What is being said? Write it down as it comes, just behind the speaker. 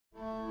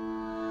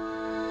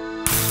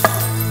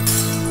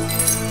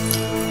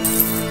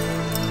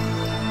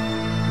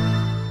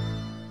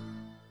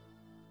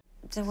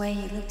The way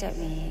he looked at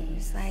me, it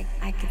was like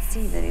I could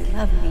see that he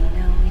loved me, you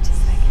know? He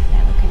just like had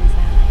that look in his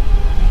eye,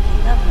 like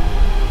he loved me.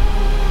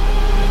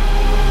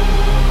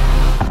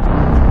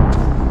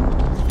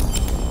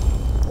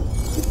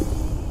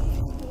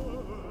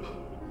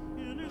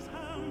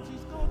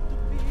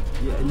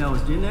 Yeah, no,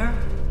 is Jen there?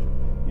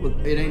 Well,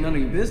 it ain't none of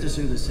your business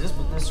who this is,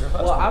 but this is her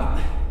husband. Well,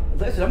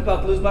 listen, I'm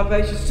about to lose my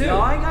patience too. No,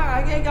 I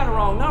ain't got a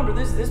wrong number.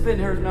 This been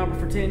her number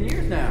for 10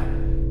 years now.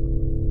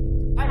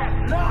 I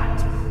have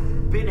not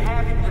been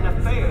having an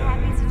affair. What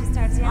happens if he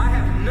starts yelling? I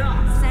have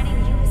not. Sonny,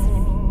 you listen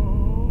to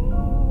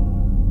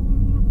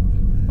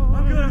me.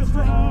 I'm gonna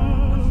stop.